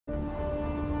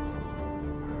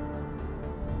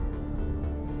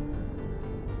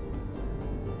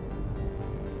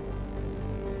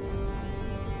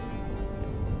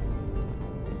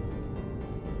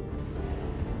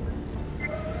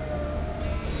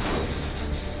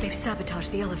They've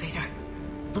sabotaged the elevator.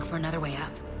 Look for another way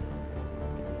up.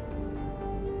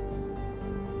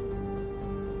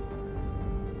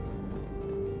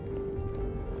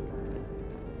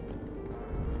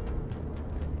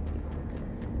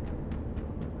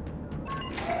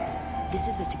 This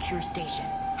is a secure station.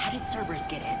 How did Cerberus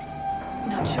get in?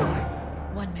 Not sure.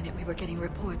 One minute we were getting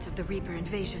reports of the Reaper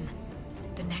invasion.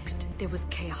 The next, there was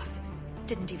chaos.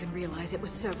 Didn't even realize it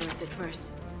was Cerberus at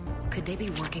first. Could they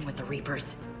be working with the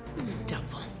Reapers?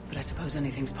 Doubtful, but I suppose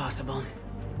anything's possible.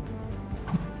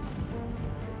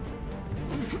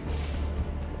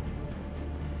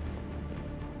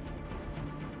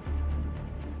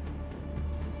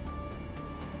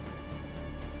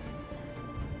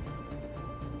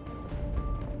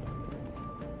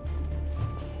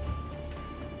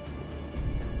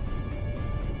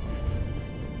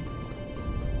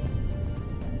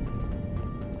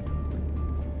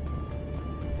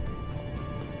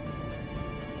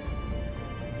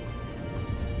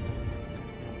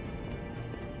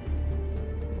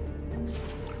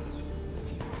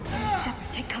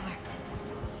 Shepard, take cover.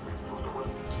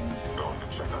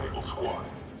 Check enabled squad.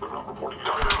 They're not reporting it.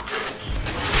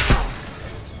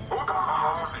 Who the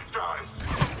hell are these guys?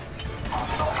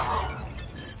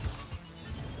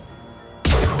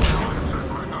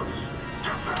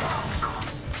 Get down!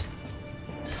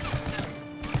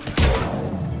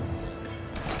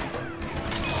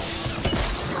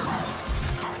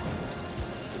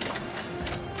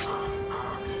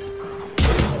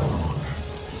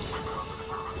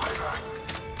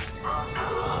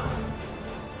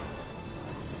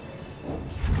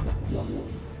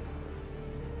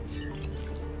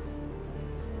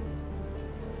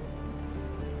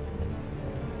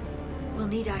 We'll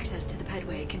need access to the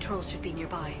pedway. Controls should be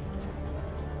nearby.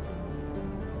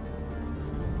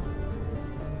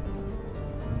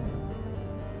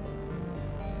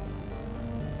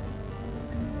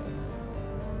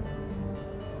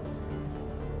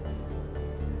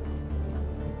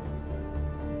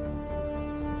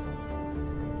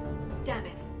 Damn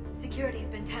it. Security's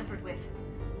been tampered with.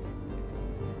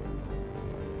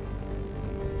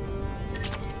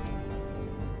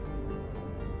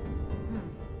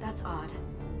 That's odd.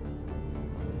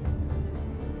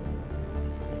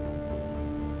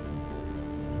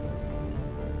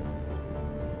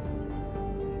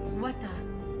 What the?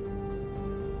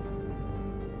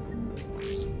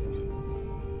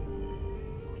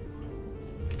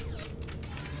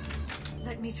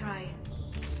 Let me try.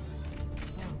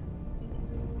 No.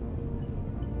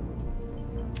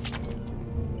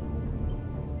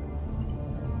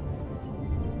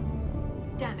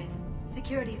 Damn it.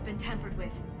 Security's been tampered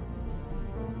with.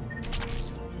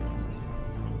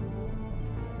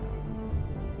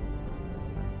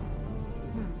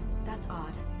 That's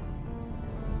odd.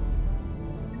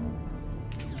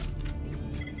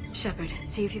 Shepard,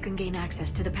 see if you can gain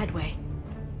access to the pedway.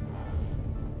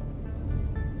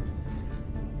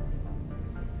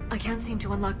 I can't seem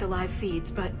to unlock the live feeds,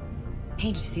 but... Hey,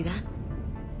 did you see that?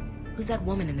 Who's that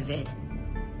woman in the vid?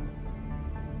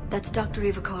 That's Dr.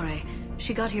 Eva Coré.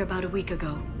 She got here about a week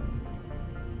ago.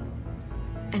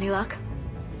 Any luck?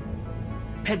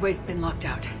 Pedway's been locked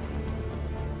out.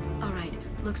 All right.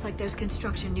 Looks like there's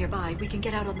construction nearby. We can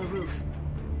get out on the roof.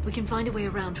 We can find a way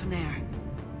around from there.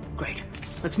 Great.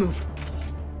 Let's move.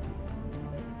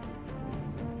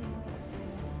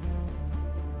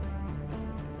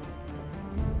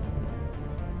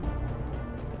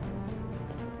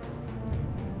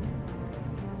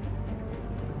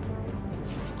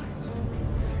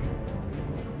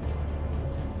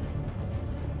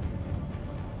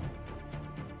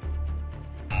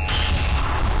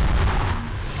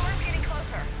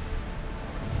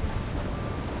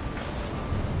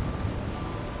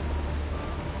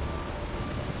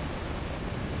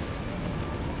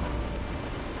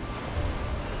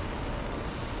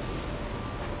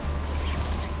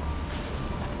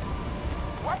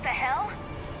 What the hell?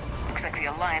 Looks like the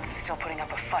Alliance is still putting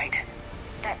up a fight.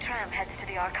 That tram heads to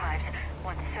the archives.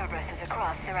 Once Cerberus is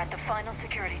across, they're at the final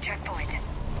security checkpoint.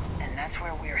 And that's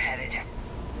where we're headed.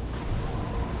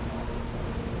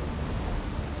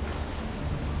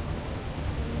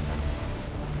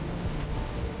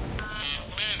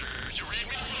 Commander, you read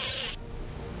me?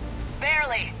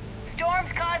 Barely.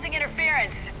 Storm's causing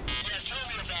interference. Yeah, tell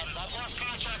me about it. I've lost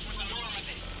contact with the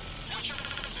Normandy. What's your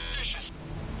position?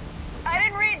 I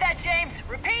didn't read that, James.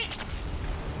 Repeat.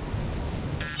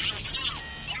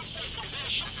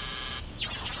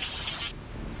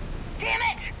 Damn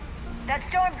it! That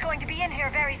storm's going to be in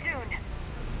here very soon.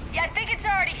 Yeah, I think it's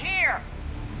already here.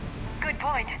 Good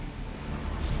point.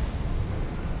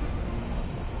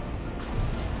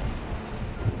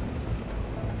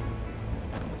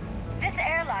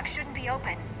 be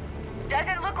open.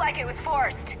 Doesn't look like it was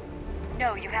forced.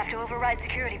 No, you have to override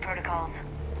security protocols.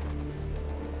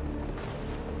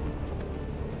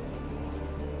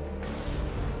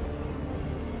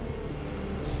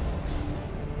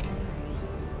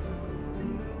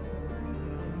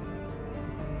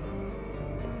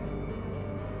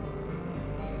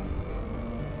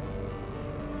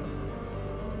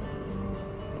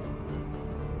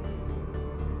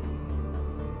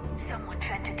 Someone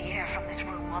vented the air from this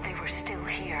room while they were still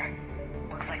here.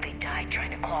 Looks like they died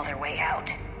trying to claw their way out.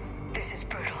 This is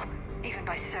brutal, even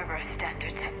by Cerberus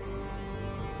standards.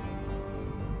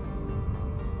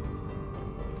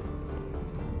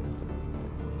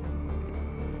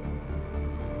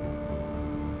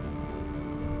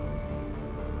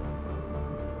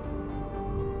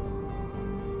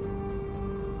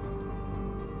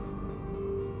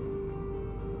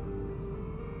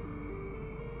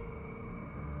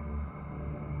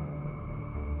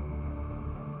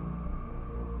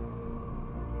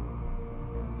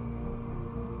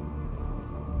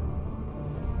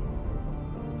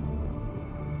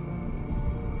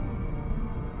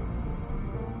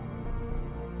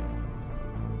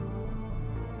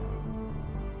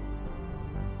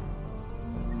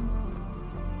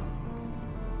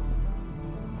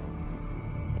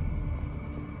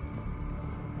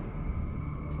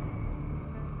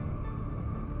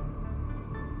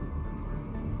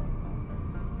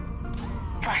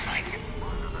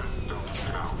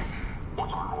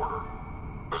 What's our order?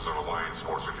 There's an Alliance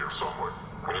force in here somewhere.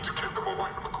 We need to keep them away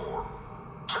from the core.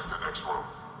 Check the next room.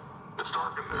 It's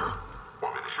dark in there.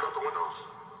 Want me to shut out the windows?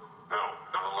 No,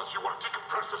 not unless you want to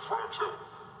decompress this room too.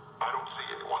 I don't see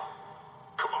anyone.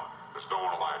 Come on, there's no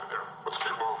one alive in there. Let's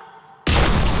keep moving.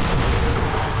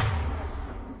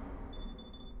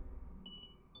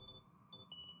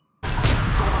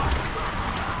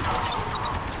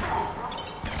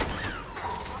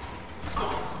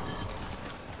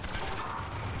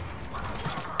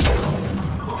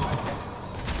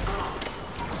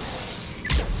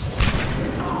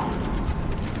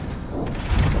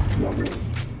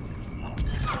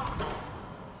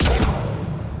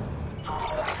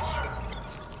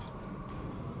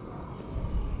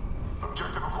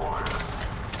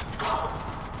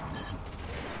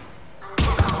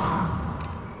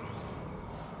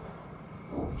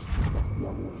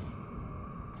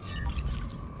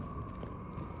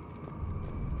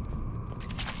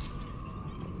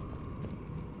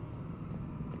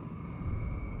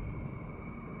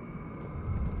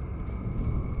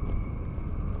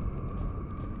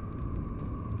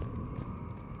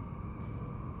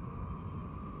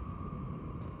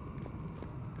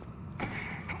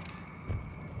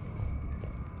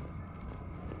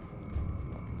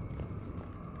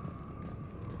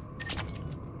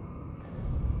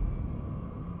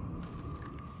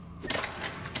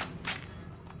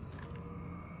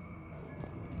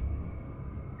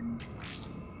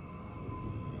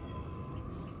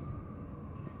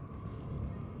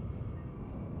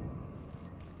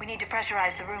 We need to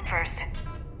pressurize the room first.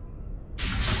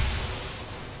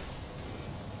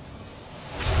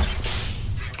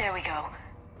 There we go.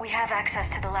 We have access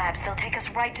to the labs. They'll take us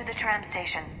right to the tram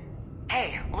station.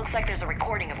 Hey, looks like there's a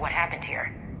recording of what happened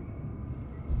here.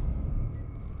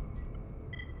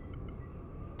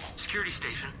 Security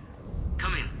station.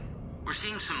 Come in. We're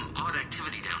seeing some odd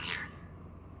activity down here.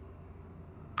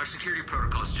 Our security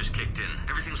protocols just kicked in.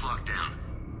 Everything's locked down.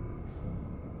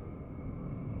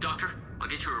 Doctor, I'll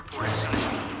get you a report as soon as...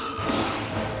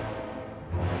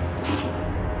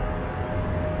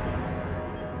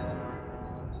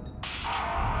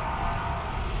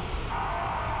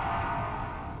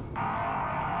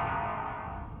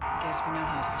 Guess we know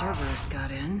how Cerberus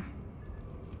got in.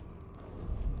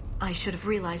 I should have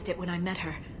realized it when I met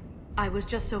her. I was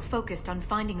just so focused on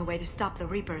finding a way to stop the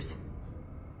Reapers.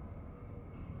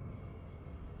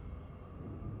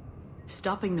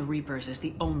 Stopping the Reapers is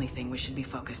the only thing we should be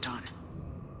focused on.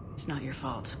 It's not your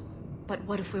fault. But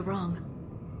what if we're wrong?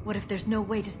 What if there's no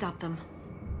way to stop them?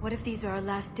 What if these are our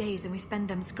last days and we spend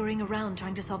them scurrying around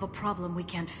trying to solve a problem we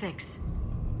can't fix?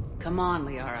 Come on,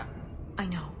 Liara. I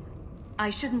know. I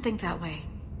shouldn't think that way.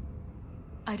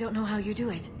 I don't know how you do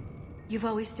it. You've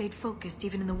always stayed focused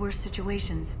even in the worst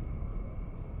situations.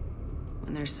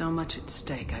 When there's so much at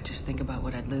stake, I just think about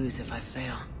what I'd lose if I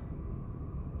fail.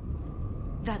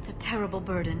 That's a terrible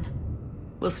burden.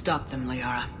 We'll stop them,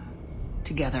 Liara.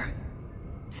 Together.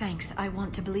 Thanks, I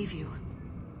want to believe you.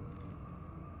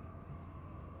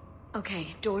 Okay,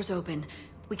 doors open.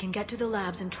 We can get to the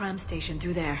labs and tram station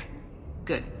through there.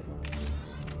 Good.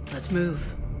 Let's move.